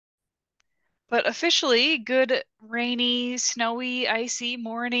But officially, good rainy, snowy, icy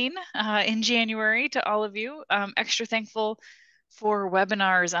morning in January to all of you. Extra thankful for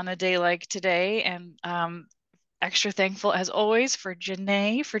webinars on a day like today, and extra thankful as always for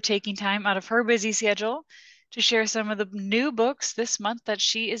Janeé for taking time out of her busy schedule to share some of the new books this month that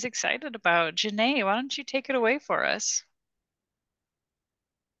she is excited about. Janeé, why don't you take it away for us?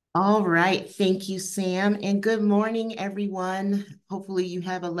 All right. Thank you, Sam. And good morning, everyone. Hopefully, you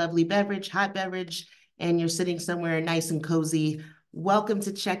have a lovely beverage, hot beverage, and you're sitting somewhere nice and cozy. Welcome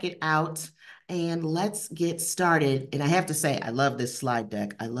to check it out. And let's get started. And I have to say, I love this slide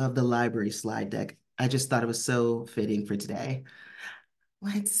deck. I love the library slide deck. I just thought it was so fitting for today.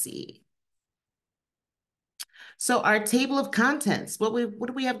 Let's see. So, our table of contents, what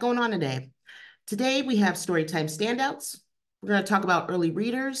do we have going on today? Today, we have storytime standouts. We're going to talk about early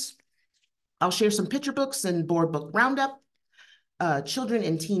readers. I'll share some picture books and board book roundup, children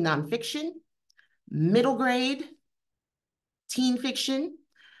and teen nonfiction, middle grade, teen fiction,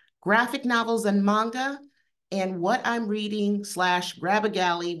 graphic novels and manga, and what I'm reading slash grab a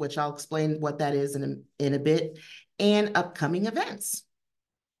galley, which I'll explain what that is in a bit, and upcoming events.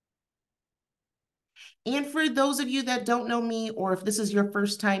 And for those of you that don't know me, or if this is your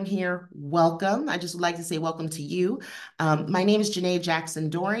first time here, welcome. I just would like to say welcome to you. My name is Janeé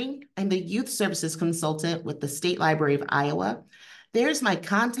Jackson-Doering. I'm the Youth Services Consultant with the State Library of Iowa. There's my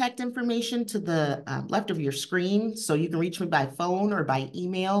contact information to the left of your screen, so you can reach me by phone or by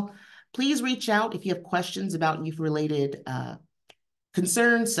email. Please reach out if you have questions about youth-related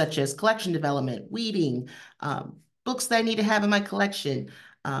concerns such as collection development, weeding, books that I need to have in my collection.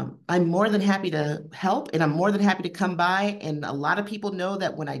 I'm more than happy to help, and I'm more than happy to come by. And a lot of people know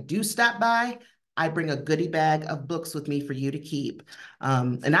that when I do stop by, I bring a goodie bag of books with me for you to keep.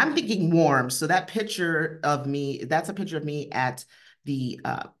 And I'm thinking warm. So that picture of me, that's a picture of me at the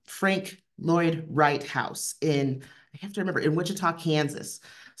Frank Lloyd Wright House I have to remember, in Wichita, Kansas.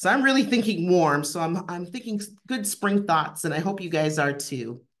 So I'm really thinking warm. So I'm thinking good spring thoughts, and I hope you guys are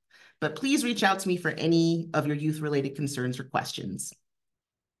too. But please reach out to me for any of your youth-related concerns or questions.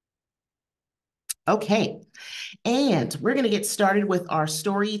 Okay, and we're going to get started with our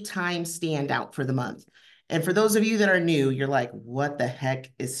story time standout for the month. And for those of you that are new, you're like, what the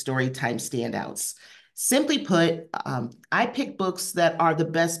heck is story time standouts? Simply put, I pick books that are the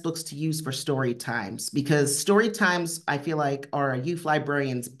best books to use for story times because story times, I feel like, are a youth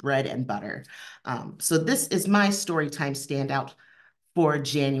librarian's bread and butter. So this is my story time standout for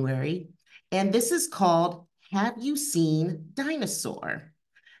January. And this is called Have You Seen Dinosaur?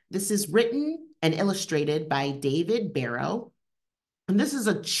 This is written and illustrated by David Barrow. And this is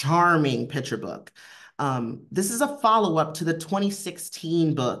a charming picture book. This is a follow-up to the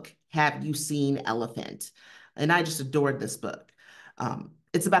 2016 book, Have You Seen Elephant? And I just adored this book.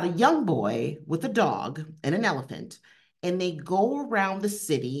 It's about a young boy with a dog and an elephant, and they go around the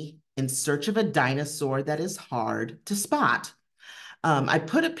city in search of a dinosaur that is hard to spot. I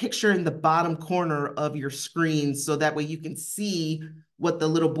put a picture in the bottom corner of your screen so that way you can see what the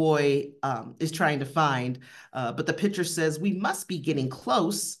little boy is trying to find. But the picture says, we must be getting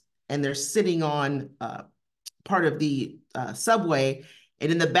close. And they're sitting on part of the subway.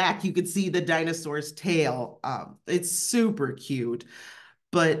 And in the back, you could see the dinosaur's tail. It's super cute.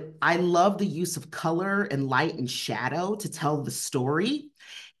 But I love the use of color and light and shadow to tell the story.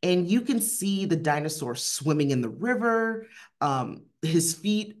 And you can see the dinosaur swimming in the river. His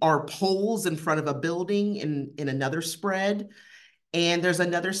feet are poles in front of a building in another spread. And there's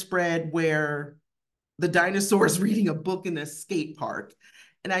another spread where the dinosaur is reading a book in a skate park.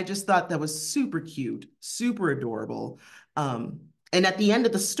 And I just thought that was super cute, super adorable. And at the end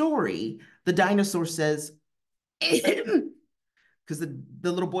of the story, the dinosaur says, because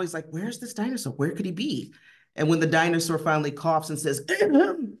the little boy's like, where's this dinosaur? Where could he be? And when the dinosaur finally coughs and says,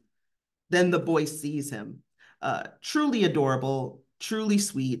 then the boy sees him. Truly adorable, truly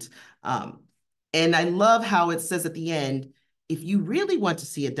sweet. And I love how it says at the end, if you really want to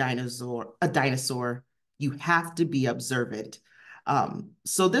see a dinosaur, you have to be observant.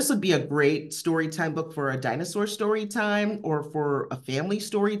 So this would be a great story time book for a dinosaur story time or for a family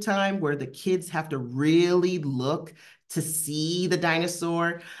story time where the kids have to really look to see the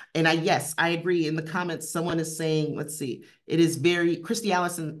dinosaur. And yes, I agree. In the comments, someone is saying, let's see, Christy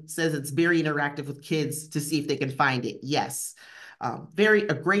Allison says it's very interactive with kids to see if they can find it. Yes. A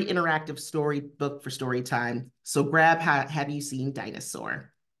great interactive story book for story time. So grab Have You Seen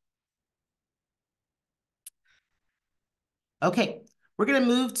Dinosaur? Okay, we're going to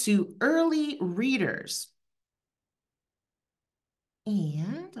move to early readers.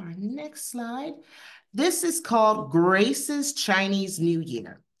 And our next slide. This is called Grace's Chinese New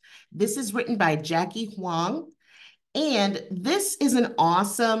Year. This is written by Jackie Huang, and this is an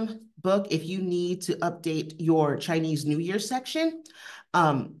awesome book if you need to update your Chinese New Year section.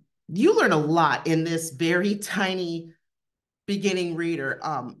 Um, you learn a lot in this very tiny beginning reader.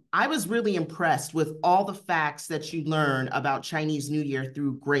 I was really impressed with all the facts that you learn about Chinese New Year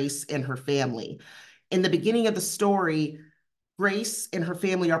through Grace and her family. In the beginning of the story, Grace and her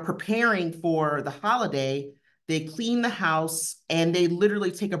family are preparing for the holiday. They clean the house and they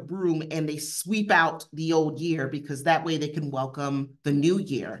literally take a broom and they sweep out the old year because that way they can welcome the new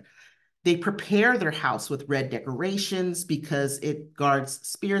year. They prepare their house with red decorations because it guards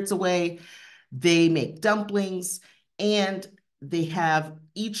spirits away. They make dumplings and they have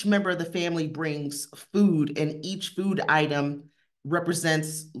each member of the family brings food, and each food item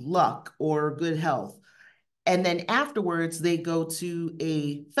represents luck or good health. And then afterwards, they go to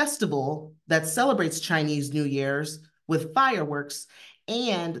a festival that celebrates Chinese New Year's with fireworks.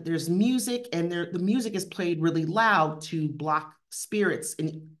 And there's music, and the music is played really loud to block spirits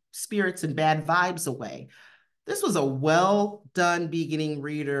and bad vibes away. This was a well done beginning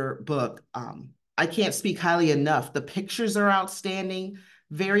reader book. I can't speak highly enough. The pictures are outstanding,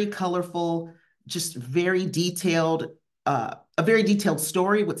 very colorful, just very detailed, a very detailed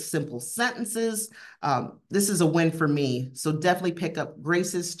story with simple sentences. This is a win for me. So definitely pick up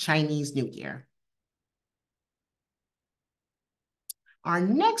Grace's Chinese New Year. Our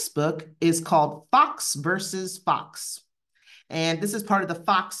next book is called Fox versus Fox. And this is part of the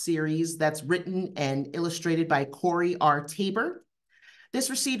Fox series that's written and illustrated by Corey R. Tabor. This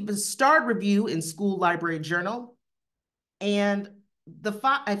received a starred review in School Library Journal. And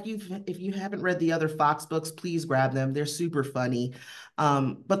if you haven't read the other Fox books, please grab them. They're super funny.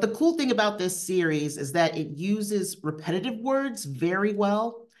 But the cool thing about this series is that it uses repetitive words very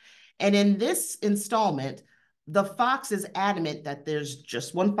well. And in this installment, the fox is adamant that there's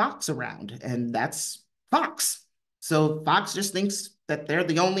just one fox around, and that's Fox. So Fox just thinks that they're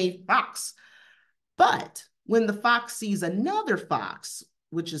the only fox. But when the fox sees another fox,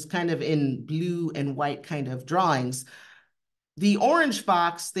 which is kind of in blue and white kind of drawings, the orange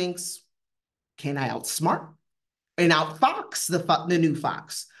fox thinks, can I outsmart and outfox the new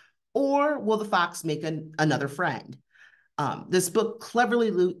fox? Or will the fox make another friend? This book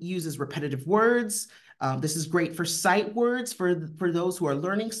cleverly uses repetitive words. This is great for sight words, for those who are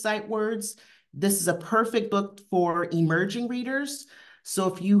learning sight words. This is a perfect book for emerging readers.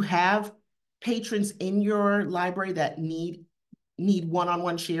 So if you have patrons in your library that need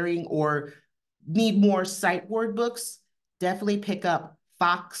one-on-one sharing or need more sight word books, definitely pick up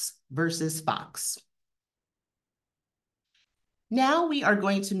Fox versus Fox. Now we are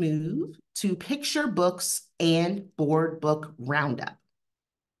going to move to picture books and board book roundup.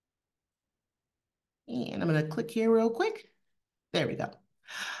 And I'm going to click here real quick. There we go.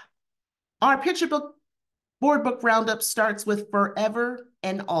 Our picture book board book roundup starts with Forever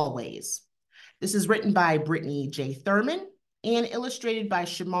and Always. This is written by Brittany J. Thurman and illustrated by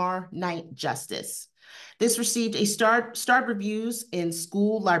Shamar Knight Justice. This received a starred reviews in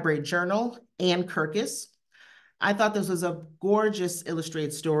School Library Journal and Kirkus. I thought this was a gorgeous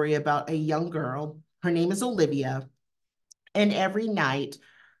illustrated story about a young girl. Her name is Olivia. And every night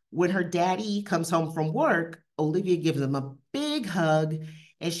when her daddy comes home from work, Olivia gives him a big hug,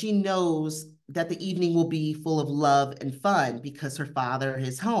 and she knows that the evening will be full of love and fun because her father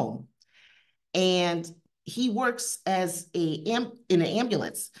is home. And he works in an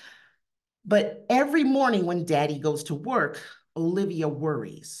ambulance. But every morning when daddy goes to work, Olivia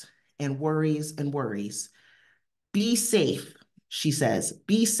worries and worries and worries. Be safe, she says,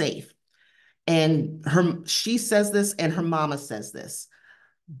 be safe. And she says this and her mama says this.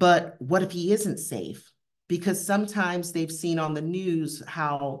 But what if he isn't safe? Because sometimes they've seen on the news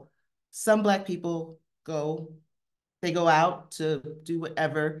how some Black people they go out to do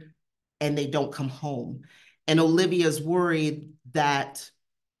whatever and they don't come home. And Olivia's worried that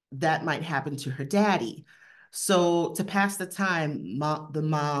that might happen to her daddy. So to pass the time, the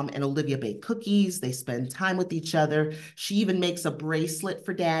mom and Olivia bake cookies. They spend time with each other. She even makes a bracelet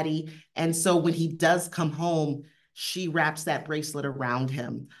for daddy. And so when he does come home, she wraps that bracelet around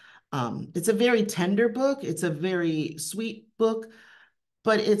him. It's a very tender book. It's a very sweet book,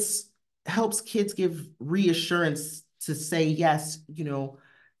 but it's helps kids give reassurance to say, yes,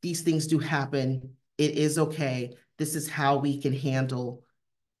 these things do happen. It is okay. This is how we can handle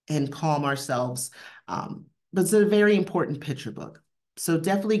and calm ourselves. But it's a very important picture book. So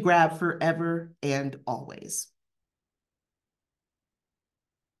definitely grab Forever and Always.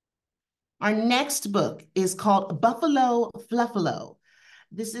 Our next book is called Buffalo Fluffalo.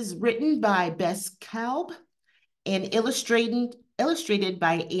 This is written by Bess Kalb and illustrated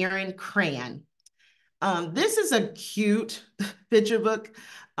by Aaron Cran. This is a cute picture book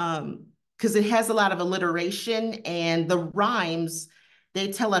because it has a lot of alliteration and the rhymes,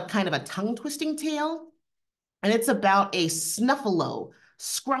 they tell a kind of a tongue-twisting tale. And it's about a snuffalo,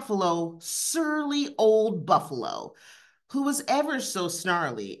 scruffalo, surly old buffalo who was ever so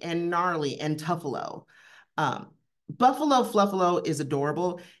snarly and gnarly and tuffalo. Um, Buffalo Fluffalo is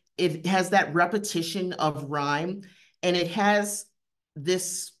adorable. It has that repetition of rhyme, and it has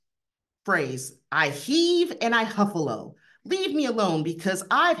this phrase, I heave and I huffalo. Leave me alone because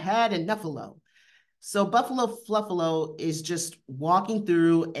I've had enough-alo. So Buffalo Fluffalo is just walking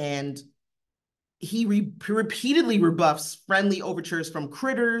through and he repeatedly rebuffs friendly overtures from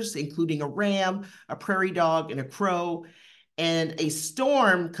critters, including a ram, a prairie dog, and a crow. And a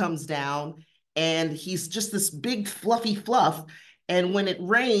storm comes down, and he's just this big, fluffy fluff. And when it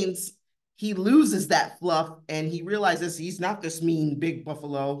rains, he loses that fluff and he realizes he's not this mean big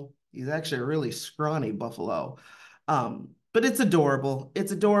buffalo. He's actually a really scrawny buffalo. But it's adorable.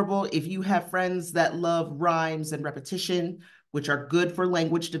 It's adorable if you have friends that love rhymes and repetition, which are good for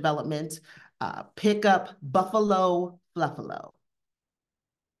language development. Pick up Buffalo Fluffalo.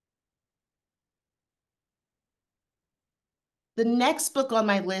 The next book on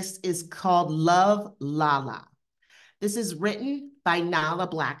my list is called Love Lala. This is written by Nala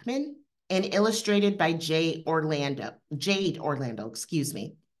Blackman and illustrated by Jade Orlando, excuse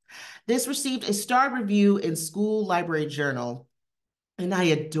me. This received a star review in School Library Journal, and I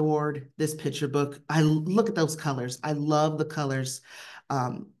adored this picture book. I look at those colors. I love the colors.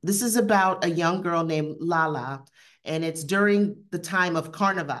 This is about a young girl named Lala, and it's during the time of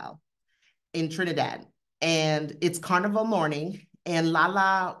Carnival in Trinidad. And it's Carnival morning, and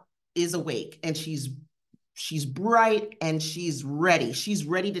Lala is awake, and she's bright and she's ready. She's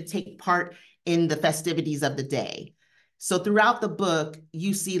ready to take part in the festivities of the day. So throughout the book,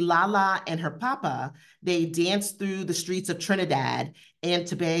 you see Lala and her papa, they dance through the streets of Trinidad and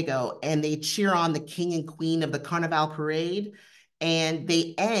Tobago, and they cheer on the king and queen of the Carnival parade. And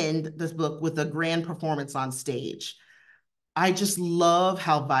they end this book with a grand performance on stage. I just love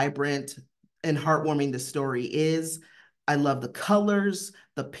how vibrant and heartwarming the story is. I love the colors,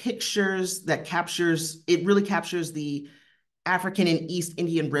 the pictures that it really captures the African and East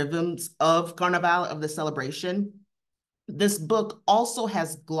Indian rhythms of Carnival, of the celebration. This book also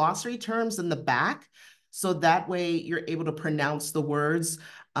has glossary terms in the back, so that way you're able to pronounce the words.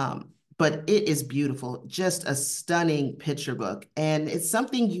 But it is beautiful, just a stunning picture book. And it's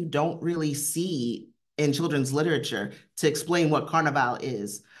something you don't really see in children's literature to explain what Carnival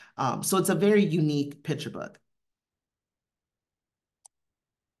is. So it's a very unique picture book.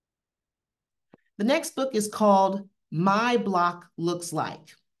 The next book is called My Block Looks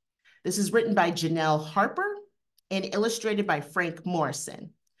Like. This is written by Janelle Harper and illustrated by Frank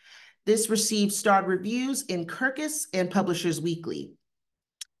Morrison. This received starred reviews in Kirkus and Publishers Weekly.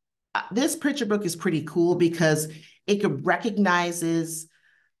 This picture book is pretty cool because it recognizes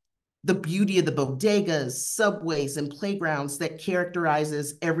the beauty of the bodegas, subways, and playgrounds that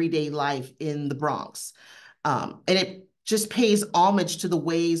characterizes everyday life in the Bronx. And it just pays homage to the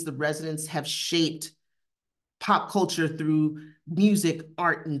ways the residents have shaped pop culture through music,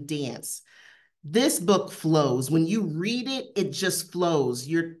 art, and dance. This book flows. When you read it, it just flows.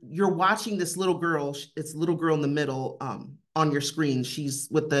 You're watching this little girl. It's a little girl in the middle on your screen. She's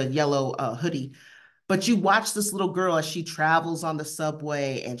with the yellow hoodie. But you watch this little girl as she travels on the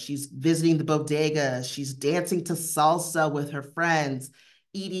subway and she's visiting the bodega. She's dancing to salsa with her friends,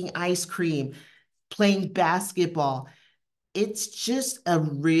 eating ice cream, playing basketball. It's just a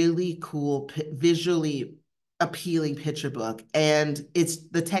really cool, visually appealing picture book, and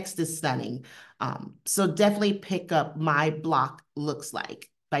the text is stunning. So definitely pick up My Block Looks Like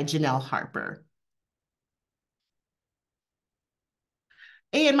by Janelle Harper.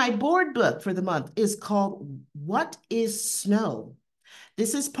 And my board book for the month is called What is Snow?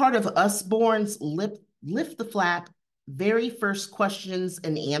 This is part of Usborne's Lift the Flap very first questions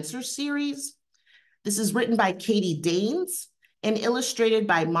and answers series. This is written by Katie Danes and illustrated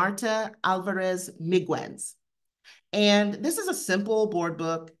by Marta Alvarez Miguens. And this is a simple board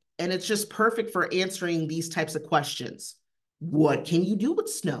book, and it's just perfect for answering these types of questions. What can you do with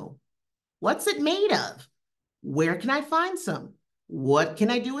snow? What's it made of? Where can I find some? What can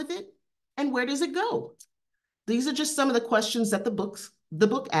I do with it? And where does it go? These are just some of the questions that the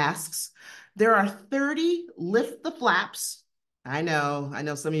book asks. There are 30 lift the flaps. I know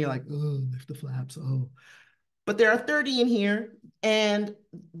some of you are like, oh, lift the flaps, oh. But there are 30 in here, and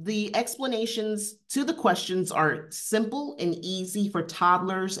the explanations to the questions are simple and easy for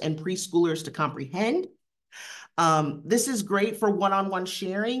toddlers and preschoolers to comprehend. This is great for one-on-one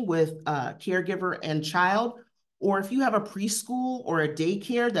sharing with caregiver and child, or if you have a preschool or a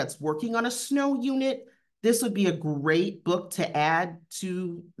daycare that's working on a snow unit, this would be a great book to add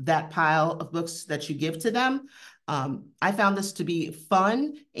to that pile of books that you give to them. I found this to be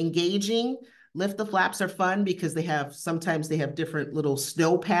fun, engaging. Lift the Flaps are fun because sometimes they have different little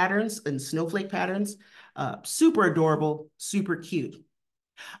snow patterns and snowflake patterns. Super adorable, super cute.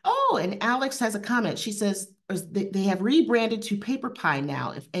 Oh, and Alex has a comment. She says they have rebranded to Paper Pie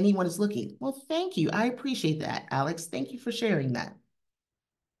now, if anyone is looking. Well, thank you. I appreciate that, Alex. Thank you for sharing that.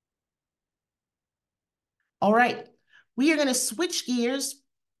 All right. We are going to switch gears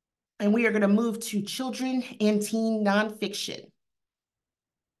and we are going to move to children and teen nonfiction.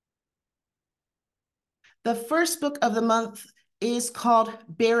 The first book of the month is called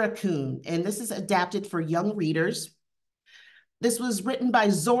Barracoon, and this is adapted for young readers. This was written by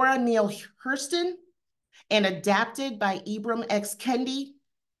Zora Neale Hurston and adapted by Ibram X. Kendi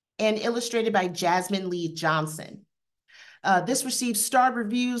and illustrated by Jasmine Lee Johnson. This received starred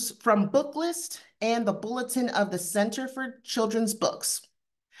reviews from Booklist and the Bulletin of the Center for Children's Books.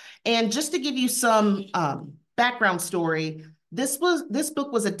 And just to give you some background story, this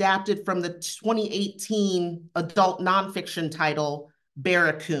book was adapted from the 2018 adult nonfiction title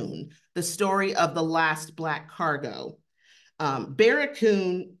Barracoon, the story of the last Black cargo.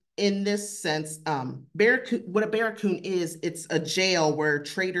 Barracoon, in this sense, what a barracoon is, it's a jail where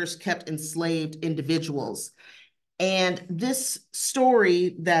traders kept enslaved individuals. And this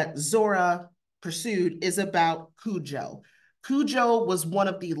story that Zora pursued is about Cujo. Cujo was one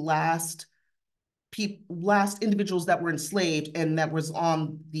of the last individuals that were enslaved and that was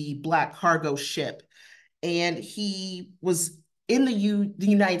on the Black cargo ship. And he was in the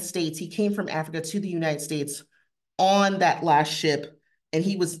United States. He came from Africa to the United States on that last ship, and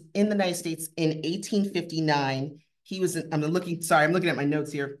he was in the United States in 1859. I'm looking at my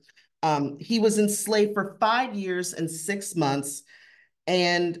notes here. He was enslaved for 5 years and 6 months,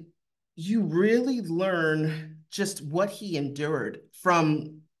 and you really learn just what he endured,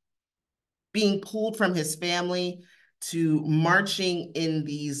 from being pulled from his family to marching in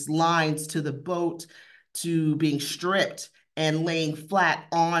these lines to the boat to being stripped and laying flat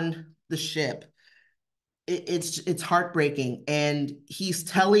on the ship. It's heartbreaking, and he's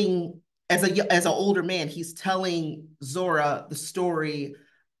telling, as an older man, he's telling Zora the story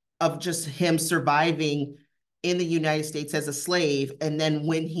of just him surviving in the United States as a slave, and then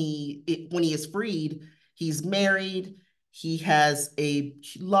when he is freed, he's married. He has a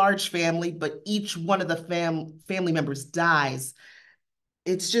large family, but each one of the family members dies.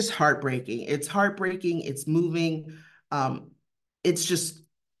 It's just heartbreaking. It's heartbreaking. It's moving. It's just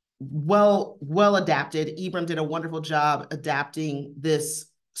well adapted. Ibram did a wonderful job adapting this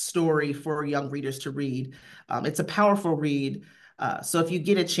story for young readers to read. It's a powerful read. So if you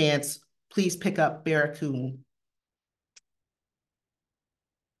get a chance, please pick up Barracoon.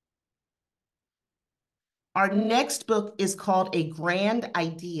 Our next book is called A Grand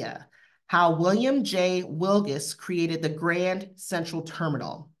Idea: How William J. Wilgus Created the Grand Central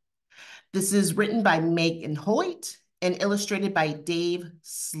Terminal. This is written by Megan Hoyt and illustrated by Dave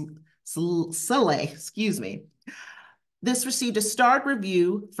Sully, excuse me. This received a starred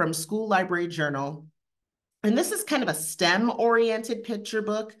review from School Library Journal. And this is kind of a STEM-oriented picture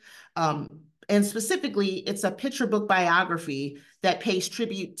book. And specifically, it's a picture book biography that pays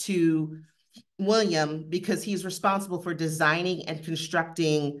tribute to William because he's responsible for designing and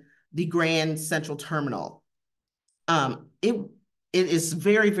constructing the Grand Central Terminal. It is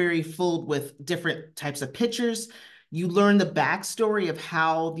very, very full with different types of pictures. You learn the backstory of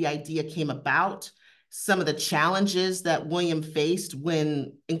how the idea came about, some of the challenges that William faced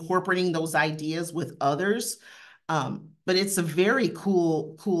when incorporating those ideas with others. But it's a very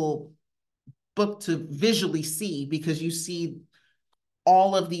cool book to visually see because you see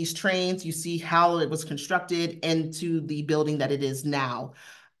all of these trains, you see how it was constructed into the building that it is now.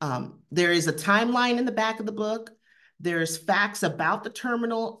 There is a timeline in the back of the book. There's facts about the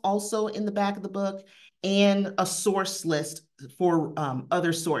terminal also in the back of the book, and a source list for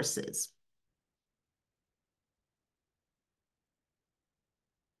other sources.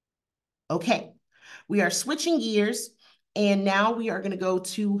 Okay, we are switching gears, and now we are going to go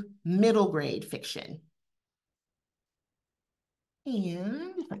to middle grade fiction.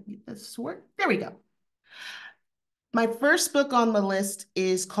 And if I can get this to work, there we go. My first book on the list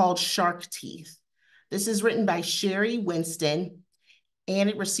is called Shark Teeth. This is written by Sherry Winston, and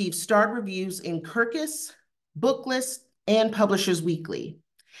it received starred reviews in Kirkus, Booklist, and Publishers Weekly.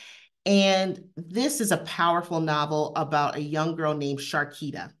 And this is a powerful novel about a young girl named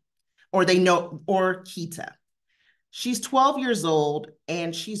Sharkita, or Kita. She's 12 years old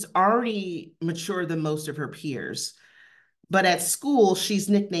and she's already mature than most of her peers. But at school, she's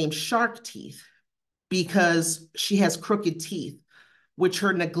nicknamed Shark Teeth because she has crooked teeth, which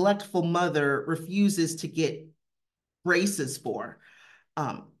her neglectful mother refuses to get braces for.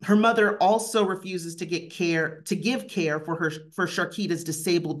 Her mother also refuses to give care for Sharkita's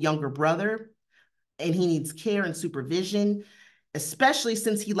disabled younger brother, and he needs care and supervision, especially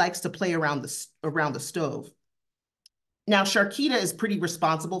since he likes to play around the stove. Now, Sharkita is pretty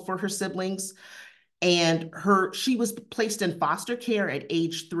responsible for her siblings, and she was placed in foster care at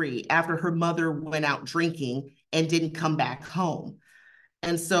age 3 after her mother went out drinking and didn't come back home.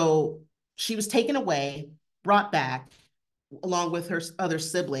 And so she was taken away, brought back along with her other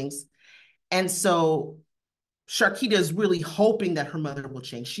siblings. And so Sharkita is really hoping that her mother will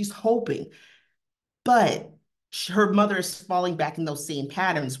change. She's hoping, but her mother is falling back in those same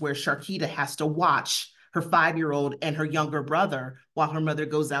patterns where Sharkita has to watch her 5-year-old and her younger brother while her mother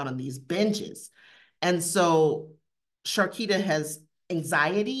goes out on these binges. And so Sharkita has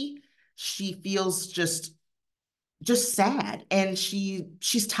anxiety. She feels just sad, and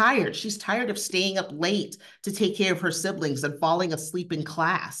she's tired. She's tired of staying up late to take care of her siblings and falling asleep in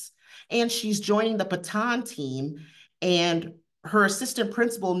class. And she's joining the baton team, and her assistant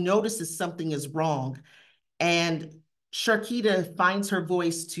principal notices something is wrong, and Sharkita finds her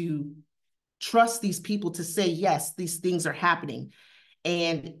voice to trust these people to say, yes, these things are happening.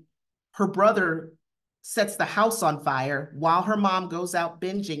 And her brother sets the house on fire while her mom goes out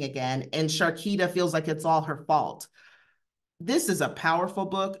binging again, and Sharkita feels like it's all her fault. This is a powerful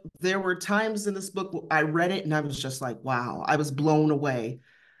book. There were times in this book I read it and I was just like, wow, I was blown away.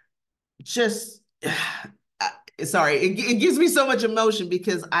 Just, sorry, it gives me so much emotion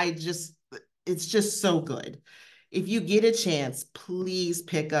because it's just so good. If you get a chance, please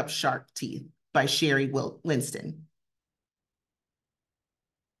pick up Shark Teeth by Sherry Winston.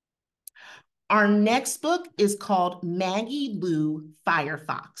 Our next book is called Maggie Lou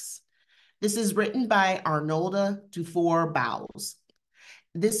Firefox. This is written by Arnolda Dufour Bowles.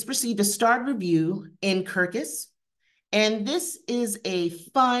 This received a starred review in Kirkus, and this is a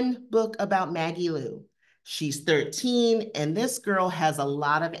fun book about Maggie Lou. She's 13, and this girl has a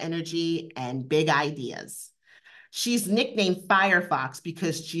lot of energy and big ideas. She's nicknamed Firefox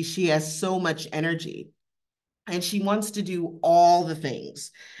because she has so much energy, and she wants to do all the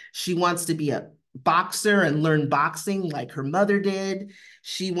things. She wants to be a boxer and learn boxing like her mother did.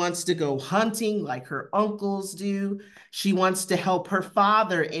 She wants to go hunting like her uncles do. She wants to help her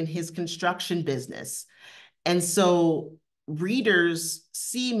father in his construction business. And so readers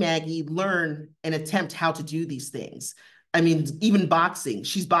see Maggie learn and attempt how to do these things. I mean, even boxing,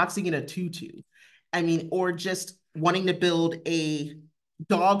 she's boxing in a tutu. I mean, or just wanting to build a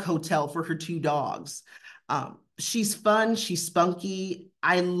dog hotel for her 2 dogs. She's fun, she's spunky.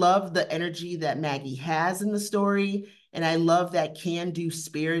 I love the energy that Maggie has in the story. And I love that can-do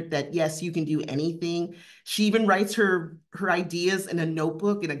spirit that, yes, you can do anything. She even writes her ideas in a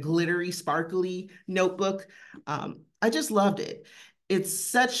notebook, in a glittery, sparkly notebook. I just loved it. It's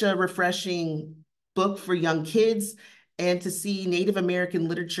such a refreshing book for young kids. And to see Native American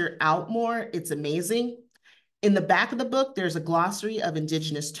literature out more, it's amazing. In the back of the book, there's a glossary of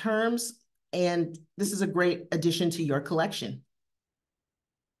Indigenous terms, and this is a great addition to your collection.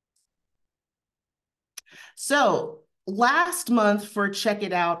 So last month for Check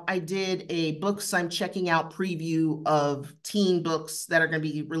It Out, I did a books I'm checking out preview of teen books that are going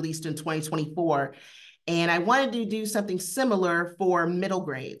to be released in 2024. And I wanted to do something similar for middle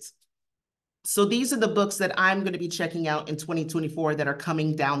grades. So these are the books that I'm going to be checking out in 2024 that are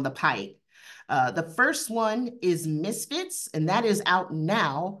coming down the pike. The first one is Misfits, and that is out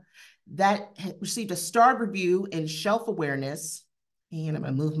now. That received a starred review in Shelf Awareness. And I'm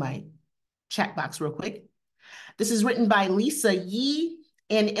going to move my chat box real quick. This is written by Lisa Yee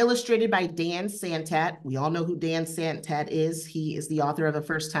and illustrated by Dan Santat. We all know who Dan Santat is. He is the author of A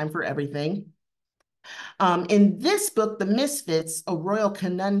First Time for Everything. In this book, The Misfits, A Royal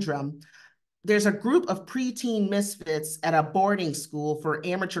Conundrum, there's a group of preteen misfits at a boarding school for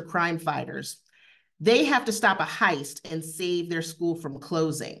amateur crime fighters. They have to stop a heist and save their school from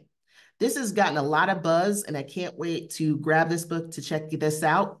closing. This has gotten a lot of buzz, and I can't wait to grab this book to check this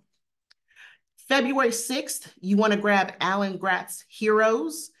out. February 6th, you want to grab Alan Gratz's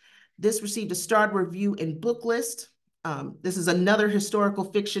Heroes. This received a starred review in Booklist. This is another historical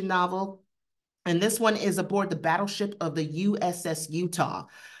fiction novel, and this one is aboard the battleship of the USS Utah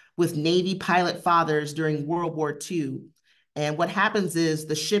with Navy pilot fathers during World War II. And what happens is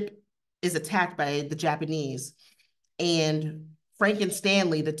the ship is attacked by the Japanese, and Frank and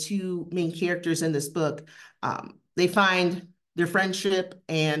Stanley, the 2 main characters in this book, They find their friendship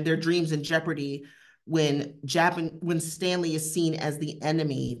and their dreams in jeopardy when Stanley is seen as the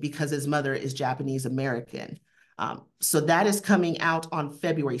enemy because his mother is Japanese American. So that is coming out on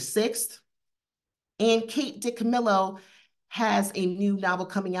February 6th. And Kate DiCamillo has a new novel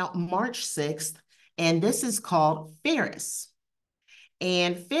coming out March 6th, and this is called Ferris.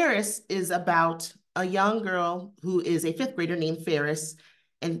 And Ferris is about a young girl who is a fifth grader named Ferris,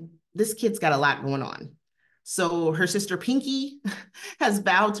 and this kid's got a lot going on. So her sister Pinky has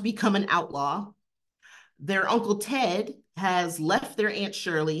vowed to become an outlaw. Their Uncle Ted has left their Aunt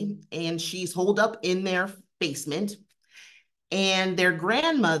Shirley, and she's holed up in their basement. And their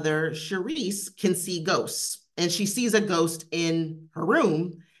grandmother, Charisse, can see ghosts. And she sees a ghost in her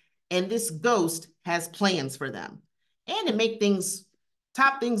room, and this ghost has plans for them. And to make things,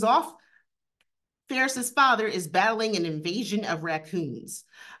 top things off, Ferris's father is battling an invasion of raccoons.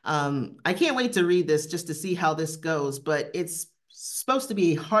 I can't wait to read this just to see how this goes, but it's supposed to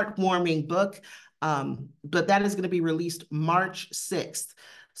be a heartwarming book. But that is going to be released March 6th.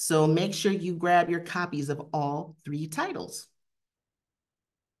 So make sure you grab your copies of all three titles.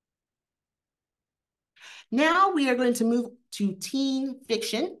 Now we are going to move to teen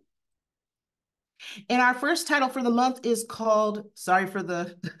fiction. And our first title for the month is called, sorry for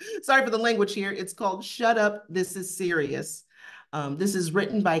the sorry for the language here, it's called Shut Up, This Is Serious. This is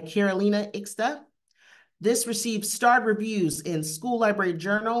written by Carolina Ixta. This received starred reviews in School Library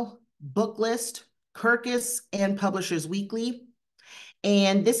Journal, Booklist, Kirkus, and Publishers Weekly.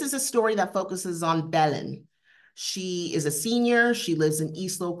 And this is a story that focuses on Belen. She is a senior. She lives in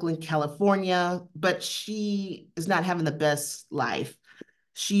East Oakland, California, but she is not having the best life.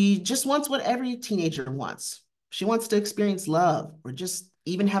 She just wants what every teenager wants. She wants to experience love or just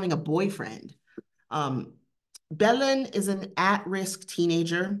even having a boyfriend. Um, Belen is an at-risk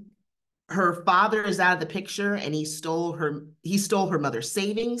teenager. Her father is out of the picture and he stole her mother's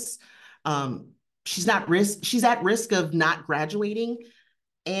savings. Um, she's at risk of not graduating.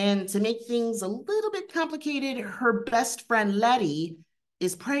 And to make things a little bit complicated, her best friend Letty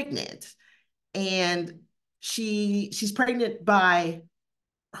is pregnant. And she's pregnant by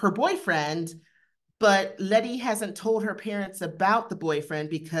her boyfriend, but Letty hasn't told her parents about the boyfriend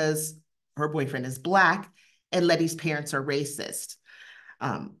because her boyfriend is Black and Letty's parents are racist.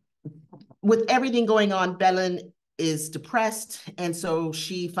 Um, with everything going on, Belen is depressed, and so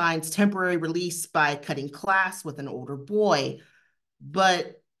she finds temporary release by cutting class with an older boy.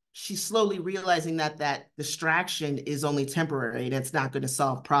 But she's slowly realizing that that distraction is only temporary and it's not going to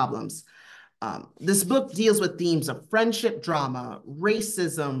solve problems. This book deals with themes of friendship drama,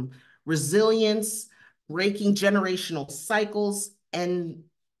 racism, resilience, breaking generational cycles, and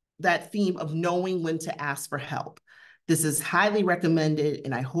that theme of knowing when to ask for help. This is highly recommended,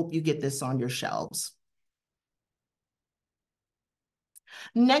 and I hope you get this on your shelves.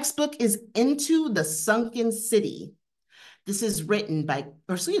 Next book is Into the Sunken City. This is written by,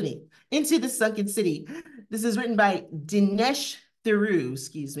 or excuse me, Into the Sunken City. This is written by Dinesh Theru,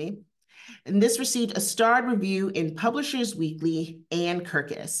 excuse me. And this received a starred review in Publishers Weekly and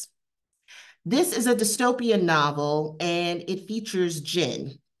Kirkus. This is a dystopian novel, and it features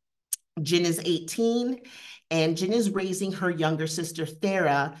Jin. Jin is 18, and Jin is raising her younger sister,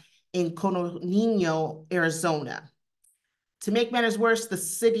 Thera, in Coronino, Arizona. To make matters worse, the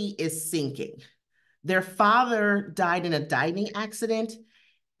city is sinking. Their father died in a diving accident,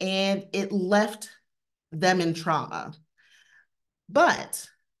 and it left them in trauma. But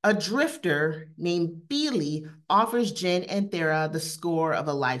a drifter named Beely offers Jen and Thera the score of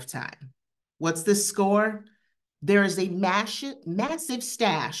a lifetime. What's this score? There is a massive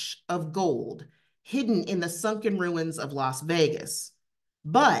stash of gold hidden in the sunken ruins of Las Vegas.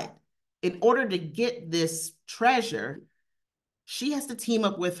 But in order to get this treasure, she has to team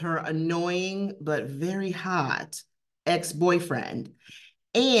up with her annoying but very hot ex-boyfriend.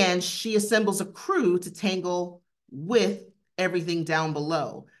 And she assembles a crew to tangle with everything down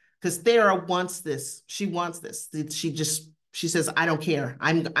below. Because Thera wants this. She wants this. She says, I don't care.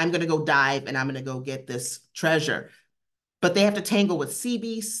 I'm gonna go dive and I'm gonna go get this treasure. But they have to tangle with sea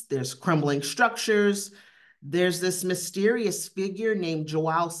beasts. There's crumbling structures. There's this mysterious figure named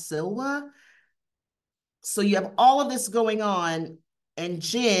Joao Silva. So you have all of this going on, and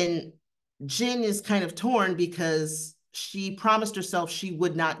Jin is kind of torn because she promised herself she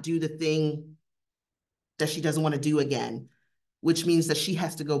would not do the thing that she doesn't want to do again, which means that she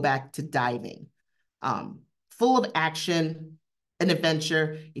has to go back to diving. Full of action and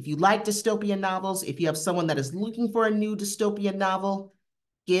adventure. If you like dystopian novels, if you have someone that is looking for a new dystopian novel,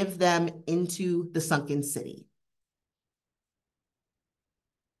 give them Into the Sunken City.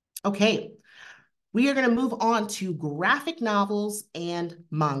 Okay, We are going to move on to graphic novels and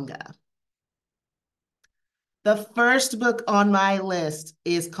manga. The first book on my list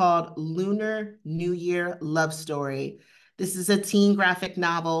is called Lunar New Year Love Story. This is a teen graphic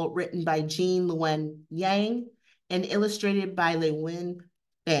novel written by Jean Luen Yang and illustrated by Lewin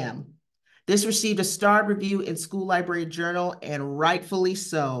Pham. This received a starred review in School Library Journal, and rightfully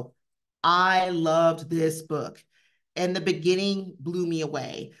so. I loved this book, and the beginning blew me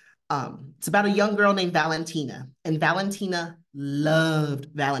away. It's about a young girl named Valentina, and Valentina loved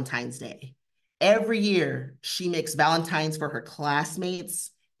Valentine's Day. Every year, she makes Valentines for her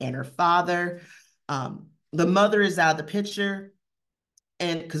classmates and her father. The mother is out of the picture,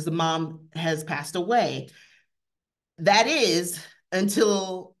 and because the mom has passed away. That is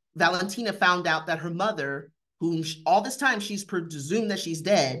until Valentina found out that her mother, whom all this time she's presumed that she's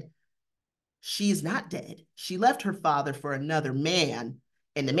dead, she's not dead. She left her father for another man.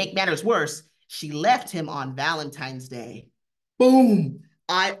 And to make matters worse, she left him on Valentine's Day. Boom.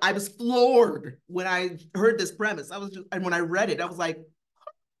 I was floored when I heard this premise. And when I read it, I was like,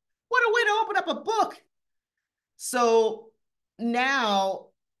 what a way to open up a book. So now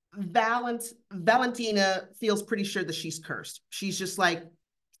Valentina feels pretty sure that she's cursed. She's just like,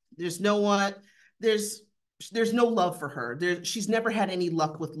 there's no one, there's there's no love for her. She's never had any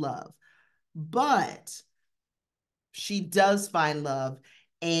luck with love. But she does find love,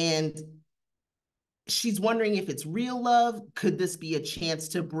 and she's wondering if it's real love. Could this be a chance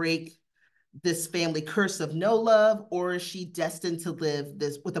to break this family curse of no love, or is she destined to live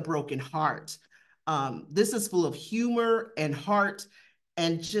this with a broken heart? This is full of humor and heart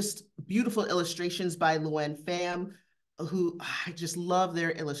and just beautiful illustrations by Luen Pham, who I just love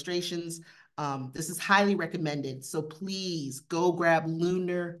their illustrations. This is highly recommended. So please go grab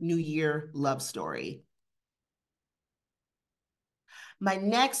Lunar New Year Love Story. My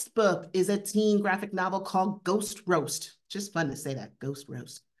next book is a teen graphic novel called Ghost Roast. Just fun to say that, Ghost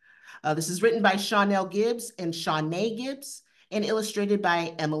Roast. This is written by Chanel Gibbs and Janeé Gibbs and illustrated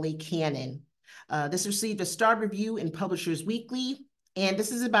by Emily Cannon. This received a starred review in Publishers Weekly, and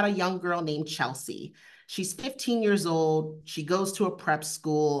this is about a young girl named Chelsea. She's 15 years old. She goes to a prep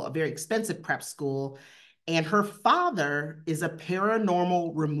school, a very expensive prep school, and her father is a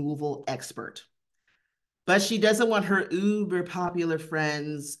paranormal removal expert. But she doesn't want her uber popular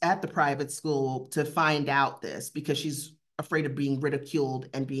friends at the private school to find out this because she's afraid of being ridiculed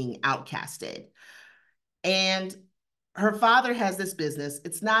and being outcasted. And her father has this business.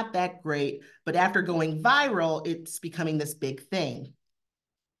 It's not that great, but after going viral, it's becoming this big thing.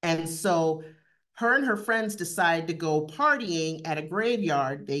 And so her and her friends decide to go partying at a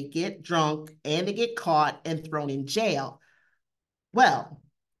graveyard. They get drunk and they get caught and thrown in jail. Well,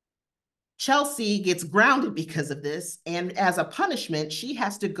 Chelsea gets grounded because of this, and as a punishment, she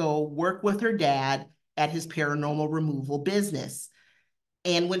has to go work with her dad at his paranormal removal business.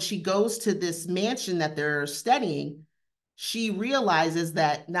 And when she goes to this mansion that they're studying, she realizes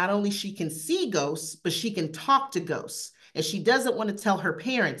that not only she can see ghosts, but she can talk to ghosts. And she doesn't want to tell her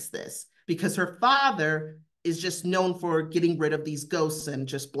parents this because her father is just known for getting rid of these ghosts and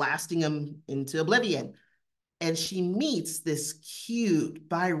just blasting them into oblivion. And she meets this cute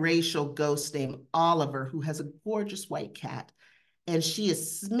biracial ghost named Oliver, who has a gorgeous white cat. And she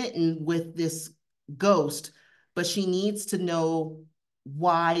is smitten with this ghost, but she needs to know,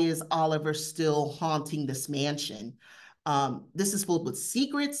 why is Oliver still haunting this mansion? This is filled with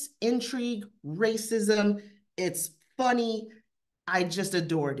secrets, intrigue, racism. It's funny. I just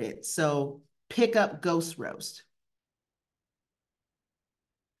adored it. So pick up Ghost Roast.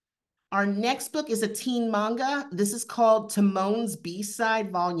 Our next book is a teen manga. This is called Timon's B-Side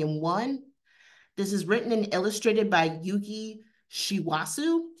Volume 1. This is written and illustrated by Yuki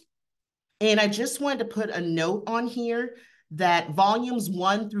Shiwasu. And I just wanted to put a note on here that volumes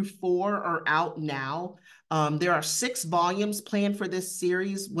 1 through 4 are out now. There are 6 volumes planned for this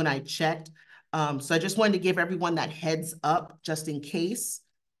series when I checked. So I just wanted to give everyone that heads up just in case.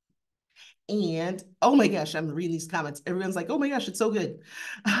 And oh my gosh, I'm reading these comments. Everyone's like, oh my gosh, it's so good.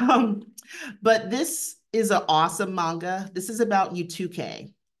 But this is an awesome manga. This is about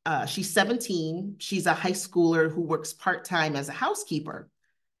Yutuke. She's 17. She's a high schooler who works part-time as a housekeeper.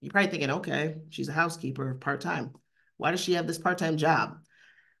 You're probably thinking, okay, she's a housekeeper part-time. Why does she have this part-time job?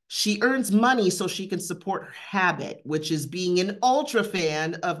 She earns money so she can support her habit, which is being an ultra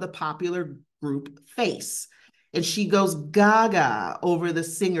fan of the popular group Face. And she goes gaga over the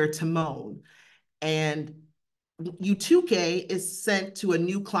singer Timon. And Yutuke is sent to a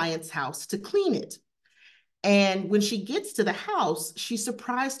new client's house to clean it. And when she gets to the house, she's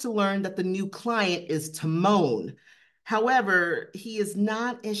surprised to learn that the new client is Timon. However, he is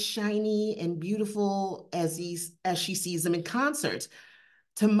not as shiny and beautiful as she sees him in concert.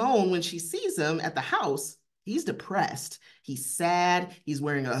 Timon, when she sees him at the house, he's depressed. He's sad. He's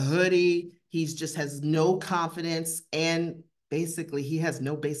wearing a hoodie. He's just has no confidence. And basically, he has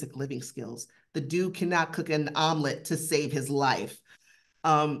no basic living skills. The dude cannot cook an omelet to save his life.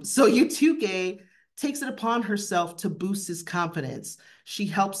 So Yutuke takes it upon herself to boost his confidence. She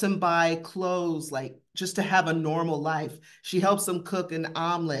helps him buy clothes, like just to have a normal life. She helps him cook an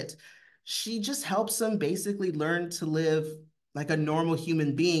omelet. She just helps him basically learn to live like a normal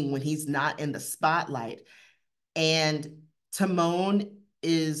human being when he's not in the spotlight. And Timon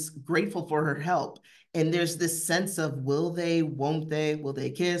is grateful for her help. And there's this sense of will they, won't they, will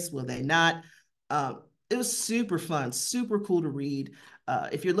they kiss, will they not? It was super fun, super cool to read.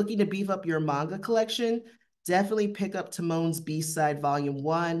 If you're looking to beef up your manga collection, definitely pick up Timon's B-Side Volume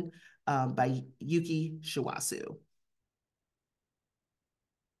 1 by Yuki Shiwasu.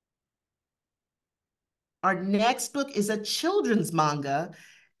 Our next book is a children's manga.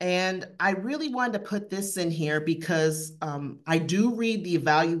 And I really wanted to put this in here because I do read the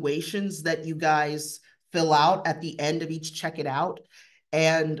evaluations that you guys fill out at the end of each Check It Out.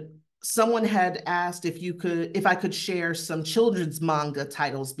 And someone had asked if I could share some children's manga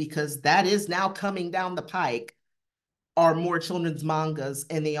titles because that is now coming down the pike, are more children's mangas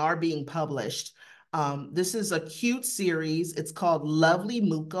and they are being published. This is a cute series. It's called Lovely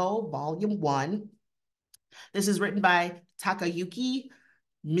Muko, Volume 1. This is written by Takayuki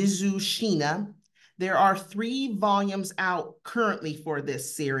Mizushina. There are 3 volumes out currently for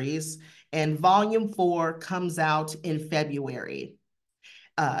this series, and volume 4 comes out in February.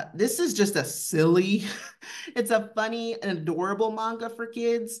 This is just a silly, it's a funny and adorable manga for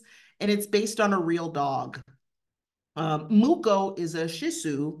kids, and it's based on a real dog. Muko is a Shih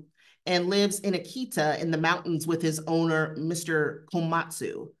Tzu and lives in Akita in the mountains with his owner, Mr.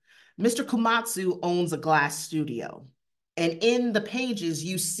 Komatsu. Mr. Komatsu owns a glass studio. And in the pages,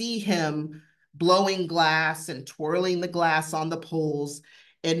 you see him blowing glass and twirling the glass on the poles.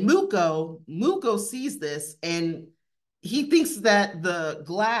 And Muko sees this and he thinks that the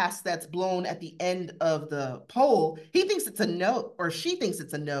glass that's blown at the end of the pole, he thinks it's a nose, or she thinks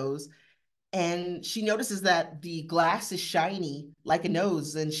it's a nose, and she notices that the glass is shiny like a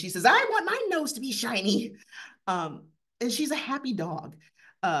nose, and she says, I want my nose to be shiny. And she's a happy dog.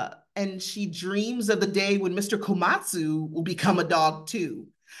 And she dreams of the day when Mr. Komatsu will become a dog too.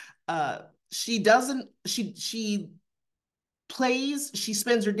 She doesn't, she she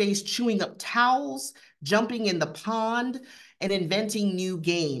spends her days chewing up towels, jumping in the pond, and inventing new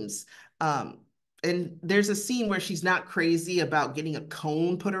games. Um, and there's a scene where she's not crazy about getting a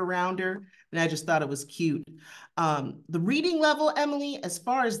cone put around her, and I just thought it was cute. The reading level, Emily, as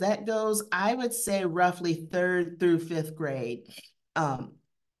far as that goes, I would say roughly 3rd through 5th grade. Um,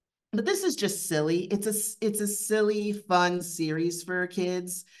 but this is just silly. It's a silly, fun series for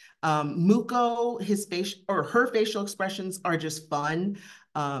kids. Muko, her facial expressions are just fun.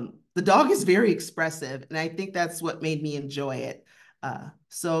 The dog is very expressive, and I think that's what made me enjoy it.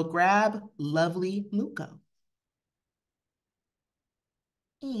 So grab Lovely Muko.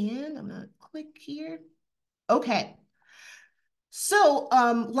 And I'm gonna click here. Okay. So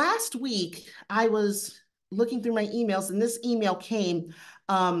last week I was looking through my emails and this email came.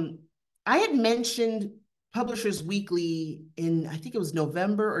 I had mentioned Publishers Weekly in, I think it was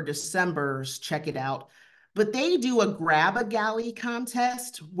November or December's Check It Out, but they do a Grab a Galley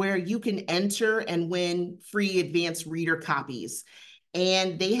contest where you can enter and win free advanced reader copies.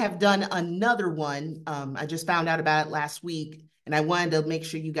 And they have done another one. I just found out about it last week and I wanted to make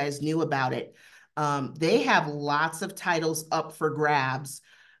sure you guys knew about it. They have lots of titles up for grabs.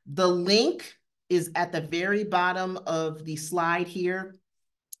 The link is at the very bottom of the slide here.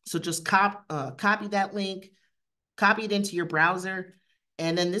 So just copy that link, copy it into your browser,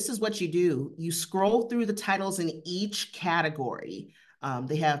 and then this is what you do. You scroll through the titles in each category.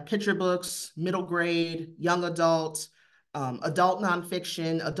 They have picture books, middle grade, young adult, adult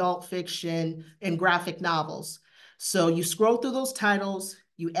nonfiction, adult fiction, and graphic novels. So you scroll through those titles,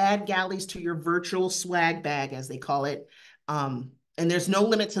 you add galleys to your virtual swag bag, as they call it. And there's no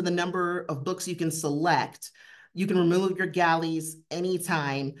limit to the number of books you can select. You can remove your galleys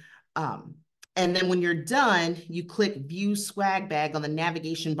anytime. And then when you're done, you click View Swag Bag on the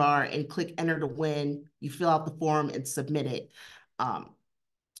navigation bar and click Enter to Win. You fill out the form and submit it.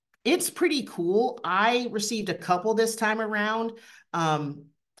 It's pretty cool. I received a couple this time around. And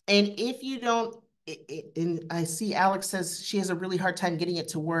if you don't, and I see Alex says she has a really hard time getting it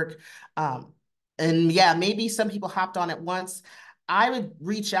to work. And yeah, maybe some people hopped on at once. I would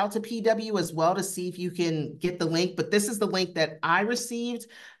reach out to PW as well to see if you can get the link, but this is the link that I received.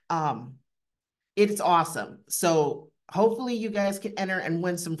 It's awesome. So hopefully you guys can enter and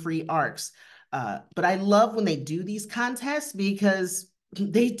win some free ARCs. But I love when they do these contests because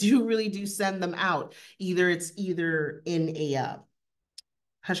they really do send them out. It's either in a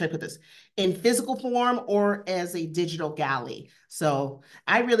how should I put this? In physical form or as a digital galley. So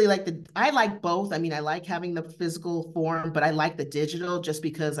I like both. I mean, I like having the physical form, but I like the digital just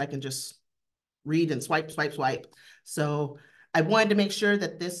because I can just read and swipe, swipe, swipe. So I wanted to make sure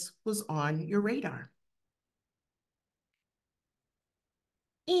that this was on your radar.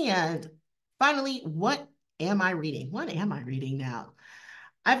 And finally, what am I reading? What am I reading now?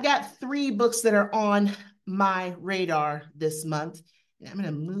 I've got 3 books that are on my radar this month. And I'm going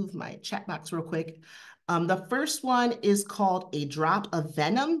to move my chat box real quick. The first one is called A Drop of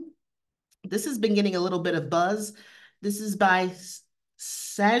Venom. This has been getting a little bit of buzz. This is by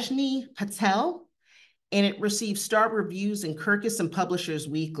Sajni Patel, and it received star reviews in Kirkus and Publishers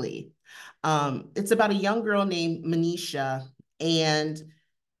Weekly. It's about a young girl named Manisha, and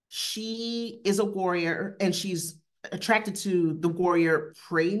she is a warrior and she's attracted to the warrior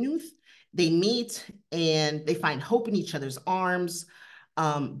Praynuth. They meet and they find hope in each other's arms.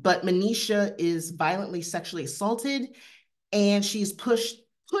 But Manisha is violently sexually assaulted and she's pushed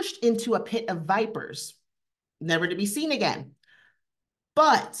into a pit of vipers, never to be seen again.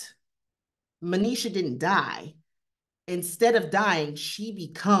 But Manisha didn't die. Instead of dying, she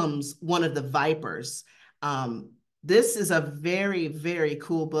becomes one of the vipers. This is a very, very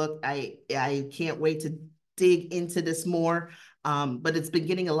cool book. I can't wait to dig into this more, but it's been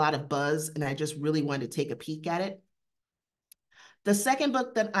getting a lot of buzz, and I just really wanted to take a peek at it. The second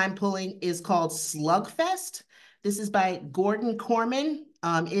book that I'm pulling is called Slugfest. This is by Gordon Corman.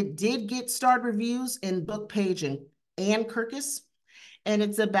 It did get starred reviews in Bookpage and Kirkus, and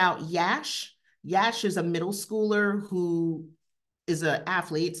it's about Yash. Yash is a middle schooler who is an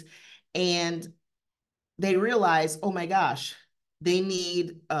athlete, and they realize, oh my gosh, they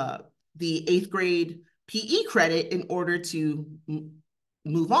need the 8th grade PE credit in order to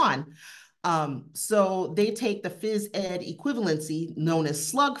move on. So they take the phys ed equivalency known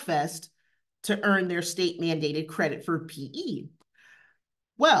as Slugfest to earn their state mandated credit for PE.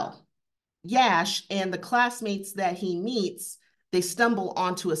 Well, Yash and the classmates that he meets, they stumble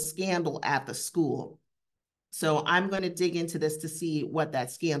onto a scandal at the school. So I'm going to dig into this to see what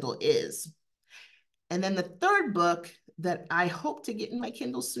that scandal is. And then the third book that I hope to get in my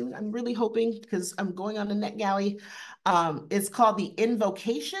Kindle soon, I'm really hoping because I'm going on the NetGalley, it's called The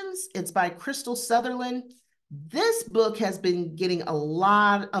Invocations. It's by Crystal Sutherland. This book has been getting a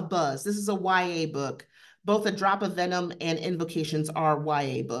lot of buzz. This is a YA book. Both A Drop of Venom and Invocations are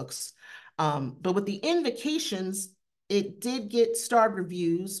YA books. But with The Invocations, it did get starred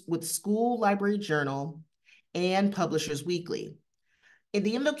reviews with School Library Journal and Publishers Weekly. And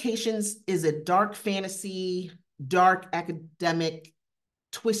The Invocations is a dark fantasy, dark academic,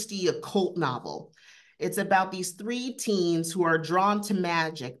 twisty occult novel. It's about these 3 teens who are drawn to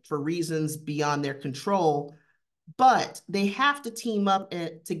magic for reasons beyond their control, but they have to team up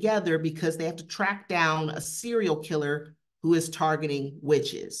together because they have to track down a serial killer who is targeting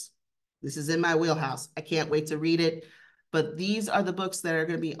witches. This is in my wheelhouse. I can't wait to read it, but these are the books that are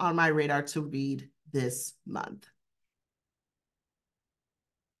going to be on my radar to read this month.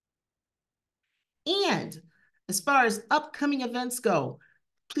 And as far as upcoming events go,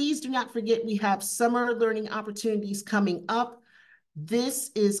 please do not forget we have summer learning opportunities coming up.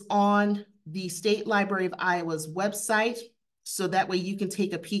 This is on the State Library of Iowa's website, so that way you can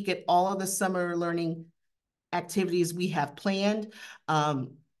take a peek at all of the summer learning activities we have planned.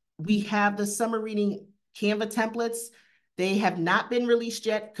 We have the summer reading Canva templates. They have not been released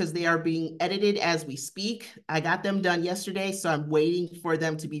yet because they are being edited as we speak. I got them done yesterday, so I'm waiting for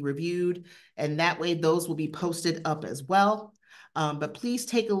them to be reviewed, and that way those will be posted up as well. But please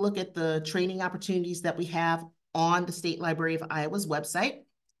take a look at the training opportunities that we have on the State Library of Iowa's website.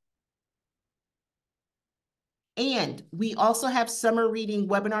 And we also have summer reading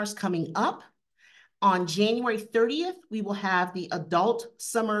webinars coming up. On January 30th, we will have the Adult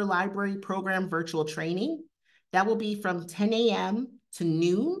Summer Library Program virtual training. That will be from 10 a.m. to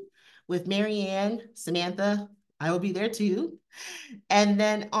noon with Marianne, Samantha. I will be there too. And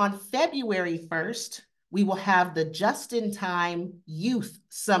then on February 1st, we will have the Just-in-Time Youth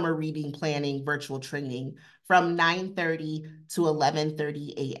Summer Reading Planning virtual training from 9:30 to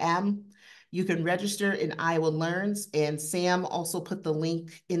 11:30 a.m. You can register in Iowa Learns, and Sam also put the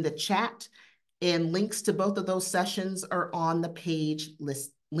link in the chat, and links to both of those sessions are on the page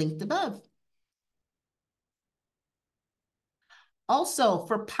linked above. Also,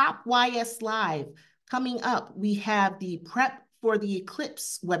 for Pop YS Live, coming up, we have the Prep for the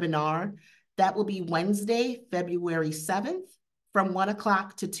Eclipse webinar. That will be Wednesday, February 7th from 1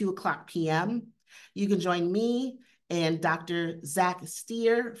 o'clock to 2 o'clock p.m. You can join me and Dr. Zach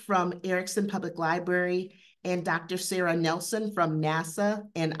Steer from Erickson Public Library and Dr. Sarah Nelson from NASA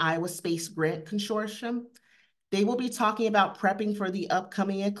and Iowa Space Grant Consortium. They will be talking about prepping for the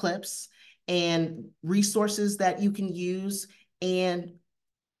upcoming eclipse and resources that you can use and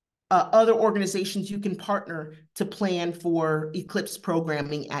other organizations you can partner to plan for eclipse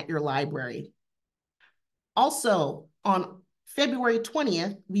programming at your library. Also, on February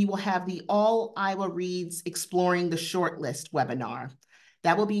 20th, we will have the All Iowa Reads Exploring the Shortlist webinar.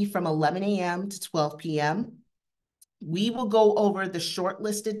 That will be from 11 a.m. to 12 p.m. We will go over the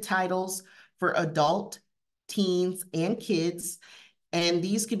shortlisted titles for adult, teens, and kids. And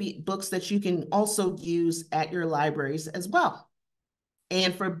these could be books that you can also use at your libraries as well.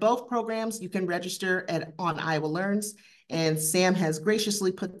 And for both programs, you can register on Iowa Learns. And Sam has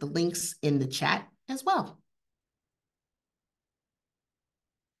graciously put the links in the chat as well.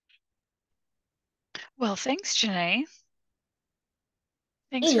 Well, thanks, Janeé.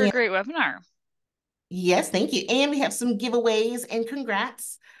 Thanks for a And great webinar. yes, thank you. And we have some giveaways and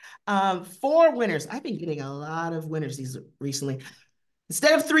congrats. 4 winners. I've been getting a lot of winners these recently.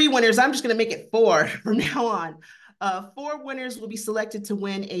 Instead of 3 winners, I'm just going to make it 4 from now on. 4 winners will be selected to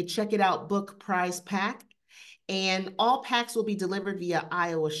win a Check It Out book prize pack. And all packs will be delivered via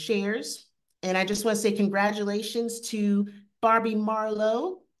Iowa Shares. And I just want to say congratulations to Barbie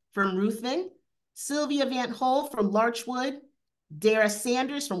Marlowe from Ruthven, Sylvia Van Hole from Larchwood, Dara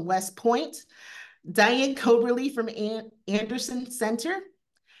Sanders from West Point, Diane Coberly from Anderson Center,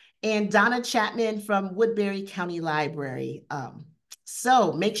 and Donna Chapman from Woodbury County Library.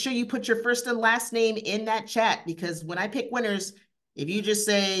 So make sure you put your first and last name in that chat, because when I pick winners, if you just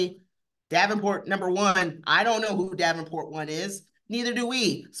say Davenport #1, I don't know who Davenport 1 is. Neither do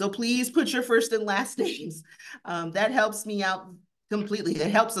we. So please put your first and last names. That helps me out completely.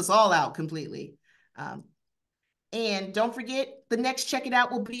 It helps us all out completely. And don't forget, the next Check It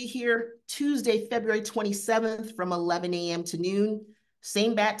Out will be here Tuesday, February 27th from 11 a.m. to noon.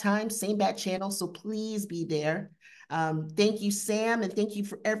 Same bat time, same bat channel, so please be there. Thank you, Sam, and thank you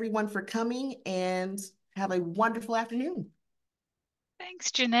for everyone for coming, and have a wonderful afternoon.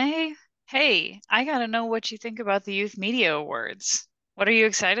 Thanks, Janeé. Hey, I gotta know what you think about the Youth Media Awards. What are you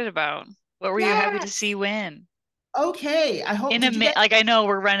excited about? What were you happy to see Yes. win? Okay. I hope, In a did you minute, get, like I know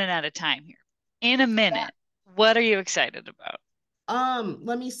we're running out of time here. In a minute, what are you excited about?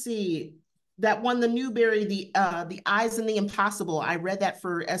 let me see. That won the Newbery, the Eyes in the Impossible. I read that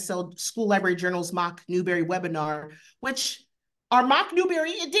for SL School Library Journal's mock Newbery webinar, which our mock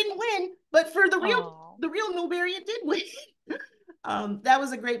Newbery, it didn't win, but for Oh, the real Newbery, it did win. That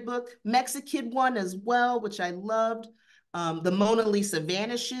was a great book. Mexikid one as well, which I loved. The Mona Lisa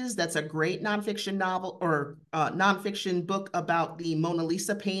Vanishes. That's a great nonfiction novel or nonfiction book about the Mona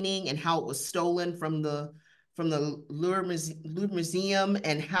Lisa painting and how it was stolen from the Louvre Museum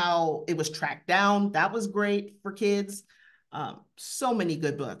and how it was tracked down. That was great for kids. So many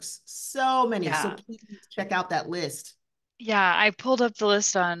good books, so many. So yeah. please check out that list. Yeah, I pulled up the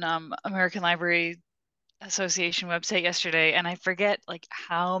list on American Library Association website yesterday, and I forget like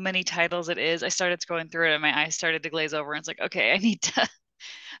how many titles it is. I started scrolling through it and my eyes started to glaze over, and it's like, okay, I need to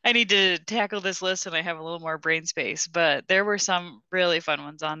I need to tackle this list and I have a little more brain space. But there were some really fun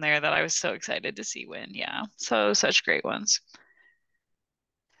ones on there that I was so excited to see win. Yeah. So such great ones.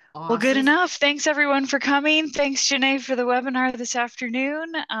 Well, good Awesome. enough. Thanks everyone for coming. Thanks, Janeé, for the webinar this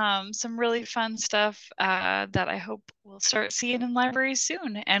afternoon. Some really fun stuff that I hope we'll start seeing in libraries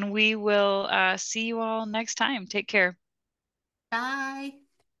soon. And we will see you all next time. Take care. Bye.